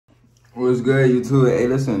What's good, YouTube? Hey,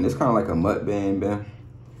 listen, it's kind of like a mukbang, man.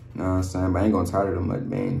 You know what I'm saying? But I ain't gonna title the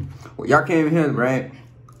mukbang. Well, y'all came here, right?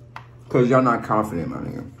 Because y'all not confident, my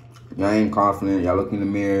nigga. Y'all ain't confident. Y'all look in the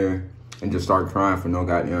mirror and just start crying for no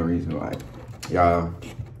goddamn reason. Like, y'all, you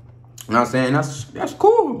know what I'm saying? That's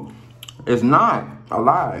cool. It's not a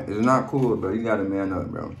lie. It's not cool, but you gotta man up,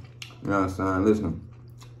 bro. You know what I'm saying? Listen,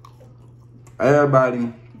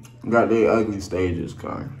 everybody got their ugly stages,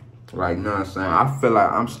 cuz. Like, you know what I'm saying? I feel like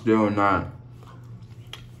I'm still not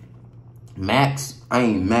max. I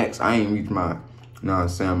ain't max. I ain't reached my, you know what I'm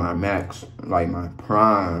saying, my max, like my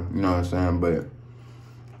prime, you know what I'm saying? But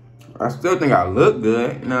I still think I look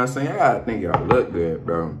good, you know what I'm saying? I gotta think I look good,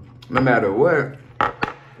 bro. No matter what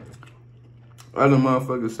other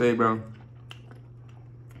motherfuckers say, bro,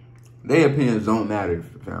 their opinions don't matter,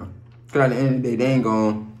 fam. Cause at the end of the day, they ain't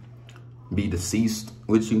gonna be deceased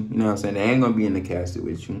with you, you know what I'm saying? They ain't gonna be in the casket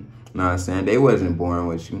with you. You know what I'm saying? They wasn't born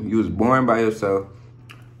with you. You was born by yourself,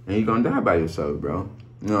 and you gonna die by yourself, bro.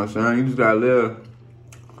 You know what I'm saying? You just gotta live.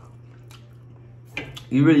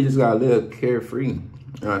 You really just gotta live carefree. You know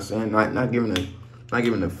what I'm saying? Not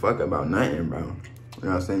giving a fuck about nothing, bro. You know what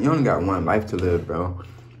I'm saying? You only got one life to live, bro. You know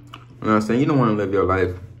what I'm saying? You don't want to live your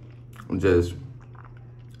life just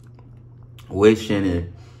wishing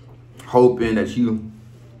and hoping that you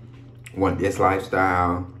want this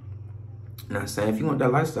lifestyle. You know what I'm saying? If you want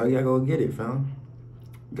that lifestyle, you gotta go get it, fam.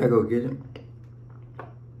 You gotta go get it.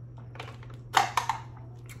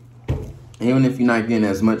 Even if you're not getting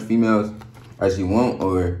as much females as you want,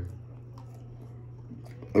 or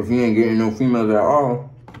if you ain't getting no females at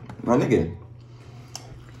all, my nigga,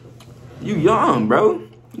 you young, bro.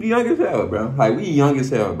 You young as hell, bro. Like, we young as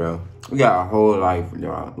hell, bro. We got our whole life,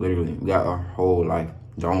 y'all. Literally, we got our whole life.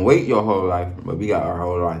 Don't wait your whole life, but we got our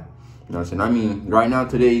whole life. You know what I'm saying? I mean, right now,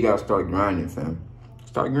 today, you gotta start grinding, fam.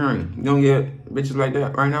 Start grinding. You don't get bitches like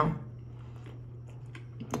that right now?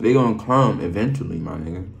 They gonna come eventually, my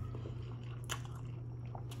nigga.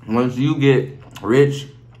 Once you get rich, you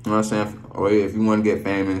know what I'm saying? Or if you want to get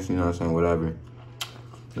famous, you know what I'm saying? Whatever. You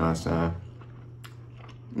know what I'm saying?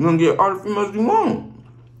 You're gonna get all the females you want.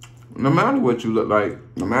 No matter what you look like,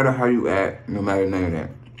 no matter how you act, no matter none of that.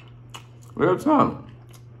 Real talk.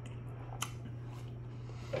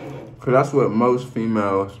 Cause that's what most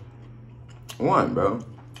females want, bro.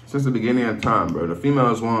 Since the beginning of time, bro. The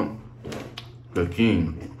females want the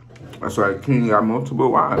king. That's why the king got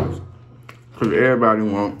multiple wives. Cause everybody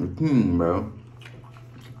want the king, bro. You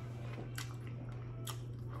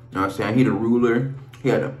know what I'm saying? He the ruler.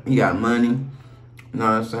 He got money. You know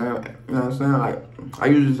what I'm saying? You know what I'm saying? Like, I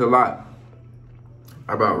use this a lot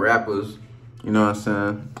about rappers, you know what I'm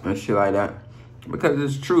saying, and shit like that. Because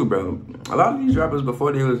it's true, bro. A lot of these rappers,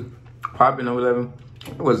 before they was popping or whatever,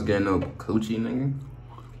 they wasn't getting no coochie, nigga.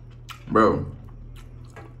 Bro,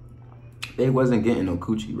 they wasn't getting no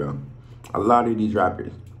coochie, bro. A lot of these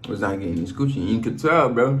rappers was not getting this coochie. And you could tell,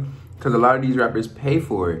 bro, because a lot of these rappers pay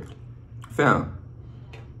for it. Fam,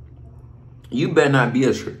 you better not be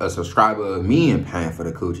a subscriber of me and paying for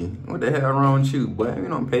the coochie. What the hell wrong with you, boy? We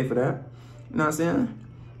don't pay for that. You know what I'm saying?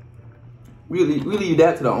 We leave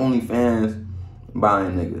that to the OnlyFans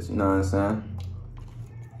buying niggas. You know what I'm saying?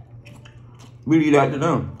 We leave that to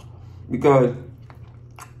them. Because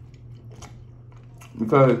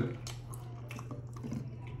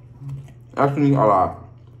actually, a lot.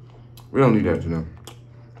 We don't need that to them.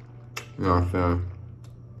 You know what I'm saying?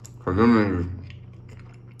 Because them niggas,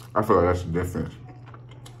 I feel like that's the difference.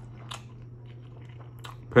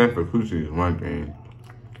 Paying for coochie is one thing,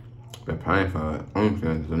 but paying for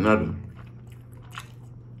OnlyFans is another.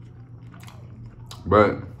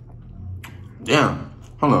 But, damn,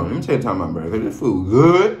 hold on, let me tell you something about bread. This food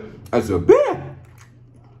good as a bitch.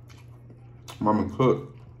 Mama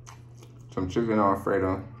cooked some chicken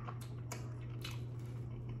Alfredo.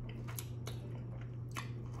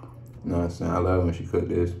 You know what I'm saying? I love when she cooked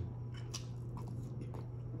this.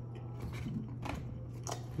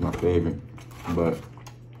 My favorite. But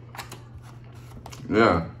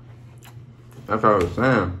yeah, that's what I was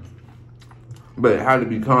saying. But how to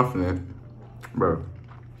be confident, bro.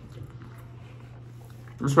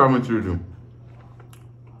 This is what I want you to do.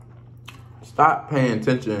 Stop paying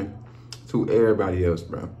attention to everybody else,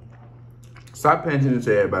 bro. Stop paying attention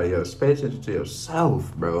to everybody else. Pay attention to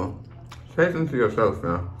yourself, bro. Pay attention to yourself,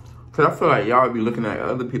 man. Cause I feel like y'all be looking at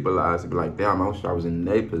other people's lives and be like, damn, I wish I was in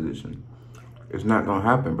their position. It's not gonna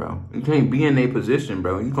happen, bro. You can't be in their position,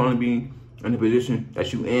 bro. You can only be in the position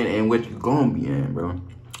that you in and what you gonna be in, bro.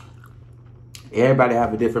 Everybody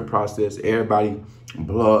have a different process. Everybody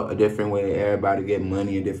blow up a different way. Everybody get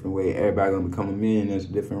money a different way. Everybody gonna become a millionaire a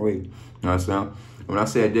different way. You know what I'm saying? When I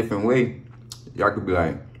say a different way, y'all could be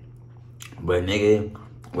like, But nigga,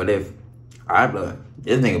 what if I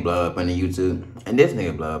this nigga blow up on the YouTube and this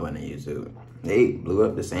nigga blow up on the YouTube? They blew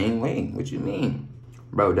up the same way. What you mean?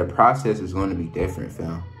 Bro, the process is going to be different,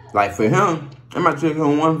 fam. Like for him, it might take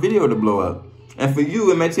him one video to blow up. And for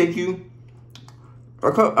you, it may take you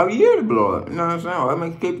a year to blow up. You know what I'm saying? Or it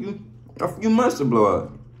may take you a few months to blow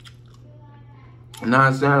up. You know what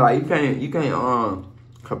I'm saying? Like you can't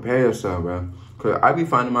compare yourself, bro. Cause I be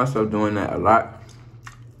finding myself doing that a lot.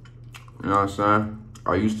 You know what I'm saying?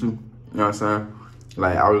 I used to. You know what I'm saying?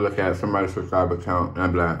 Like I would look at somebody's subscriber count and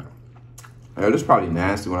I'd be like, hey, this is probably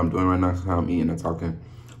nasty what I'm doing right now because I'm eating and talking.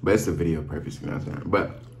 But it's a video purpose, you know what I'm saying?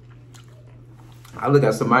 But I look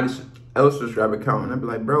at somebody else's subscriber count and I'd be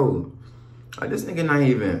like, bro, like this nigga not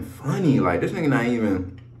even funny. Like this nigga not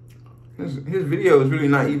even, his video is really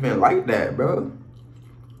not even like that, bro.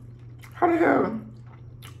 How the hell?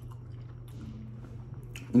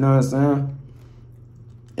 You know what I'm saying?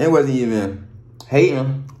 It wasn't even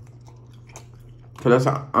hating. Cause that's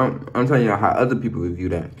how, I'm telling you how other people would view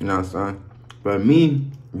that, you know what I'm saying? But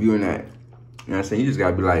me viewing that, you know what I'm saying? You just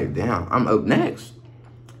gotta be like, damn, I'm up next.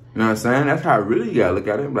 You know what I'm saying? That's how I really gotta look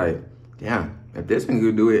at it. Like, damn, if this nigga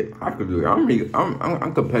could do it, I could do it.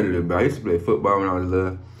 I'm competitive, bro. I used to play football when I was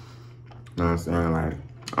little. You know what I'm saying? Like,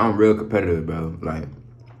 I'm real competitive, bro. Like,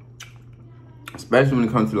 especially when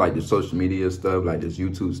it comes to like the social media stuff, like this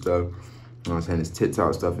YouTube stuff. You know what I'm saying? This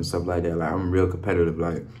TikTok stuff and stuff like that. Like, I'm real competitive.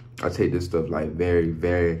 Like, I take this stuff like very,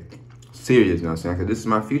 very serious, you know what I'm saying? Because this is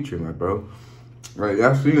my future, like, bro. Like,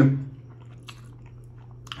 y'all see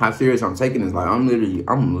how serious I'm taking this. Like, I'm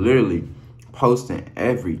literally posting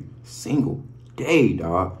every single day,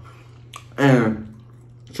 dog. And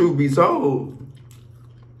truth be told,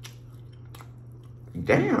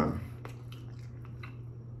 damn.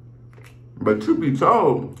 But truth be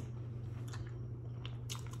told,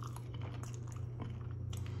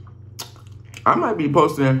 I might be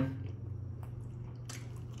posting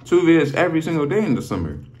 2 videos every single day in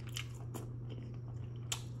December.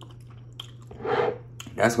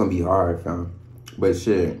 That's gonna be hard, fam. But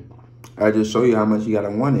shit, I just show you how much you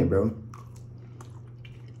gotta want it, bro.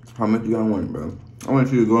 How much you gotta want it, bro. I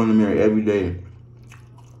want you to go in the mirror every day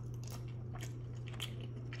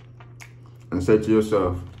and say to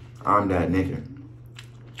yourself, I'm that nigga.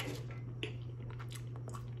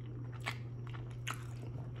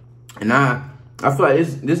 And I feel like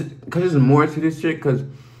this because there's more to this shit, because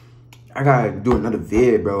I gotta do another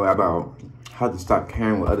vid, bro, about how to stop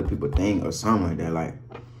caring what other people think or something like that. Like,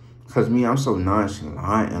 because me, I'm so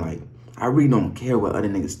nonchalant and like, I really don't care what other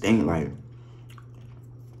niggas think. Like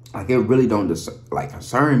it really don't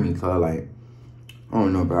concern me, cause like, I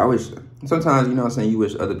don't know, but I wish, sometimes, you know what I'm saying, you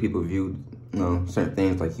wish other people viewed, you know, certain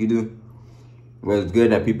things like you do. But it's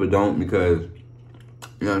good that people don't, because, you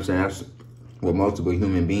know what I'm saying, that's what multiple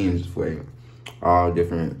human beings for all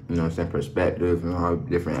different, you know what I'm saying, perspectives and all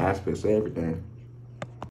different aspects of everything.